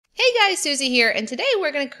Hey guys, Susie here, and today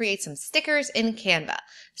we're going to create some stickers in Canva.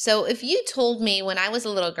 So if you told me when I was a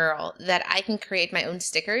little girl that I can create my own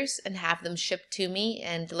stickers and have them shipped to me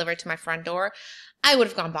and delivered to my front door, I would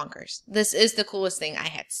have gone bonkers. This is the coolest thing. I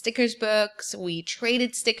had stickers books, we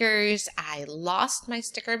traded stickers, I lost my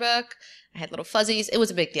sticker book, I had little fuzzies, it was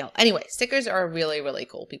a big deal. Anyway, stickers are really, really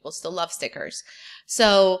cool. People still love stickers.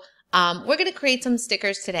 So we're going to create some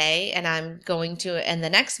stickers today, and I'm going to, in the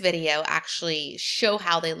next video, actually show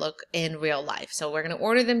how they look in real life. So we're going to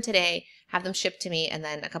order them today, have them shipped to me, and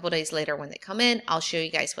then a couple days later when they come in, I'll show you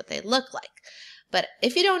guys what they look like. But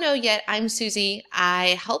if you don't know yet, I'm Susie.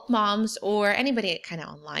 I help moms or anybody kind of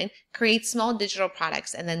online create small digital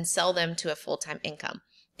products and then sell them to a full-time income.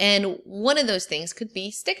 And one of those things could be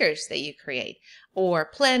stickers that you create, or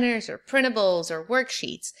planners, or printables, or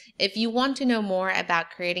worksheets. If you want to know more about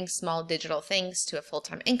creating small digital things to a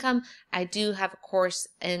full-time income, I do have a course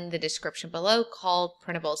in the description below called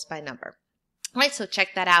Printables by Number. All right, so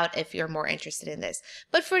check that out if you're more interested in this.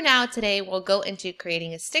 But for now, today we'll go into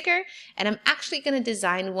creating a sticker, and I'm actually going to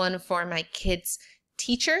design one for my kid's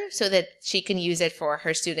teacher so that she can use it for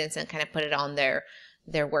her students and kind of put it on their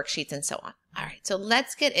worksheets and so on. All right, so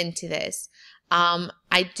let's get into this.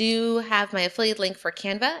 I do have my affiliate link for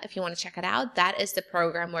Canva if you want to check it out. That is the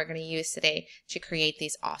program we're going to use today to create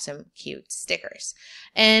these awesome, cute stickers.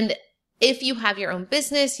 And if you have your own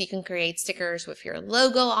business, you can create stickers with your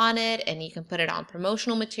logo on it, and you can put it on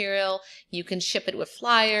promotional material. You can ship it with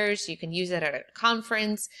flyers. You can use it at a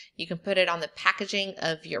conference. You can put it on the packaging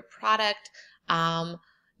of your product.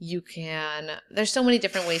 There's so many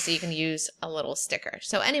different ways that you can use a little sticker.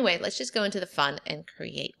 So anyway, let's just go into the fun and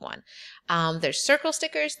create one. There's circle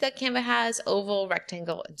stickers that Canva has, oval,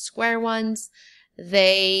 rectangle, and square ones.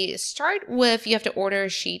 They start with, you have to order a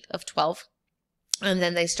sheet of 12, and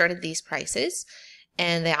then they start at these prices,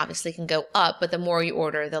 and they obviously can go up, but the more you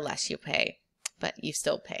order, the less you pay, but you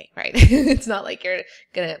still pay, right? It's not like you're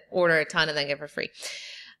gonna order a ton and then get it for free.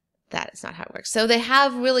 That is not how it works. So they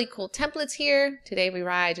have really cool templates here. Today we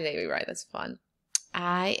ride, that's fun.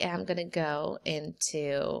 I am gonna go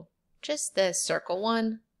into just the circle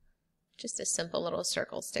one, just a simple little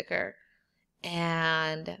circle sticker.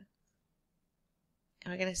 And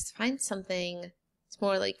we're gonna find something, it's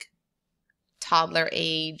more like toddler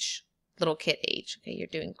age, little kid age. Okay, you're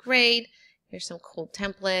doing great. Here's some cool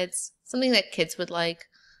templates, something that kids would like.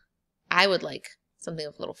 I would like something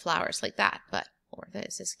with little flowers like that, but or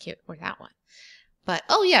this is cute, or that one. But,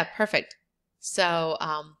 oh yeah, perfect. So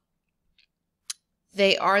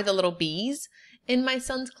they are the little bees in my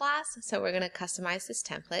son's class. So we're going to customize this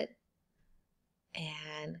template.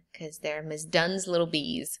 And because they're Miss Dunn's little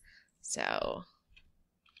bees. So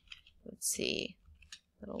let's see.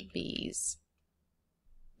 Little bees.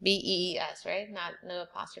 B-E-E-S, right? No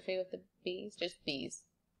apostrophe with the bees, just bees.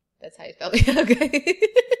 That's how you spell it. Okay.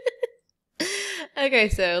 Okay,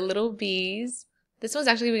 so little bees. This one's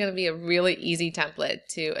actually going to be a really easy template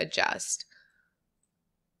to adjust.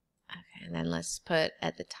 Okay, and then let's put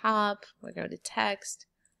at the top, we'll go to text,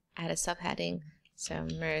 add a subheading. So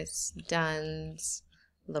Miss Dunn's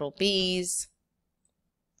little bees.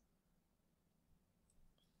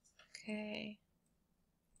 Okay.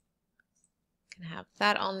 Can have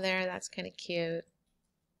that on there. That's kind of cute.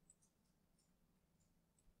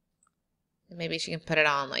 And maybe she can put it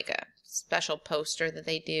on like a special poster that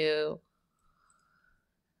they do.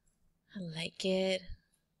 I like it.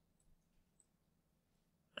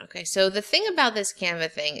 Okay, so the thing about this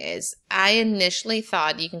Canva thing is I initially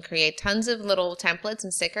thought you can create tons of little templates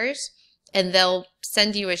and stickers, and they'll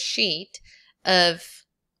send you a sheet of,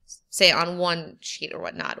 say on one sheet or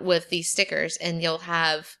whatnot, with these stickers, and you'll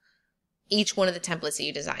have each one of the templates that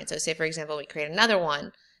you design. So say, for example, we create another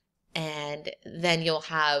one, and then you'll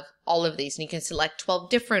have all of these, and you can select 12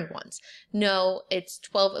 different ones. No, it's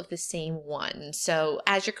 12 of the same one. So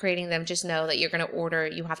as you're creating them, just know that you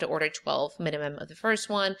have to order 12 minimum of the first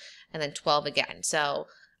one, and then 12 again. So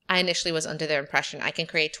I initially was under the impression I can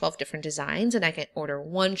create 12 different designs, and I can order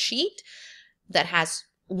one sheet that has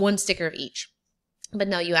one sticker of each. But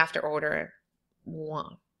no, you have to order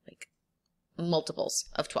one, like multiples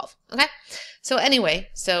of 12. Okay, so anyway,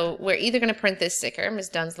 so we're either going to print this sticker, Miss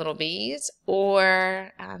Dunn's little bees,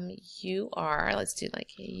 or let's do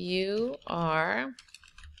like you are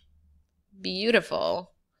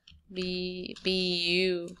beautiful. How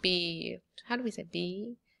do we say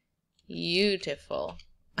beautiful?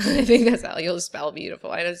 I think that's how you'll spell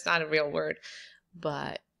beautiful. I know it's not a real word,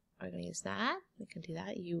 but we're going to use that. We can do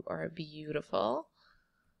that. You are beautiful.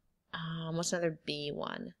 What's another B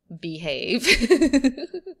one? Behave.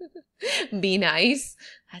 Be nice.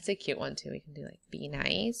 That's a cute one too. We can do like be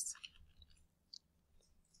nice.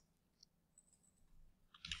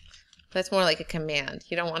 That's more like a command.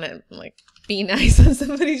 You don't want to like be nice on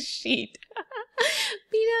somebody's sheet.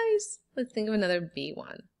 Be nice. Let's think of another B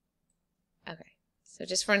one. Okay, so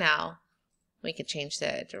just for now, we can change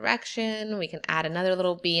the direction. We can add another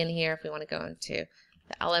little B in here if we want to go into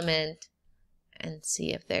the element and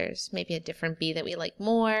see if there's maybe a different B that we like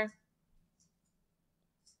more.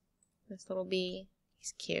 This little B,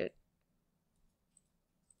 he's cute.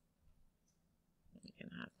 We can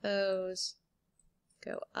have those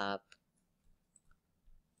go up.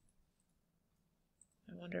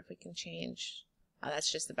 I wonder if we can change. Oh,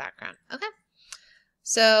 that's just the background. Okay.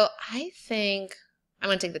 So I think I'm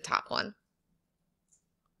going to take the top one.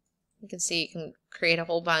 You can see you can create a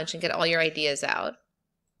whole bunch and get all your ideas out.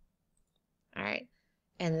 All right.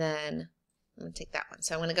 And then I'm going to take that one.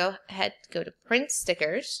 So I'm going to go ahead, go to print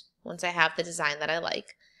stickers once I have the design that I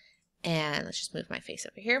like. And let's just move my face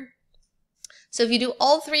over here. So if you do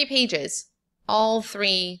all 3 pages, all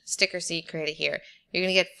 3 stickers that you created here, you're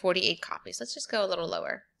going to get 48 copies. Let's just go a little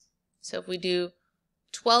lower. So if we do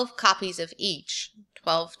 12 copies of each,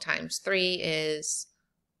 12 times 3 is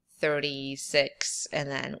 36, and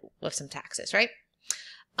then with some taxes, right?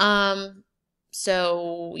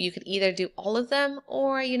 So you could either do all of them,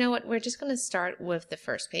 or you know what, we're just going to start with the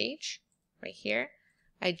first page right here.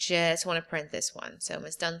 I just want to print this one. So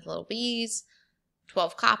Miss Dunn's Little Bees,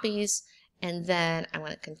 12 copies, and then I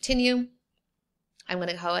want to continue. I'm going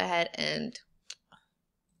to go ahead and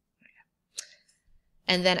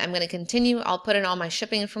then I'm going to continue. I'll put in all my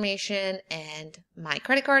shipping information and my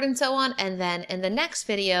credit card and so on. And then in the next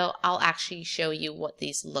video, I'll actually show you what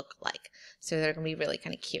these look like. So they're going to be really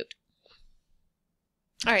kind of cute.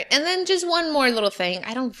 All right. And then just one more little thing.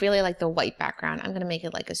 I don't really like the white background. I'm going to make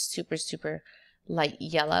it like a super, super light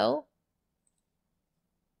yellow.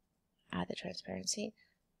 Add the transparency.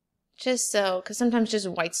 Just so, because sometimes just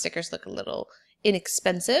white stickers look a little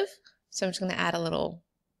inexpensive. So I'm just going to add a little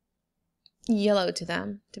yellow to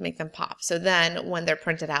them to make them pop. So then when they're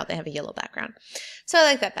printed out, they have a yellow background. So I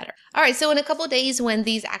like that better. All right, so in a couple of days when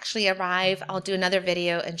these actually arrive, I'll do another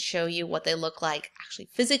video and show you what they look like actually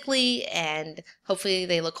physically, and hopefully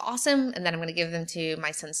they look awesome. And then I'm going to give them to my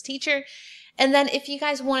son's teacher. And then if you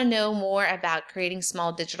guys want to know more about creating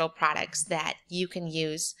small digital products that you can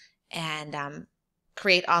use and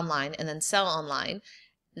create online and then sell online,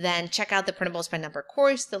 then check out the Printables by Number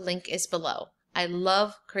course. The link is below. I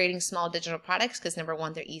love creating small digital products because number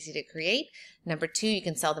 1, they're easy to create. Number 2, you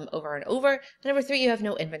can sell them over and over. Number 3, you have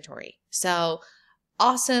no inventory. So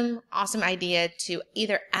awesome, awesome idea to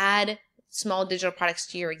either add small digital products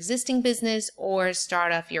to your existing business or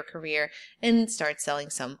start off your career and start selling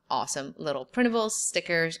some awesome little printables,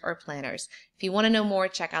 stickers, or planners. If you want to know more,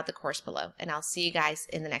 check out the course below, and I'll see you guys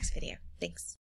in the next video. Thanks.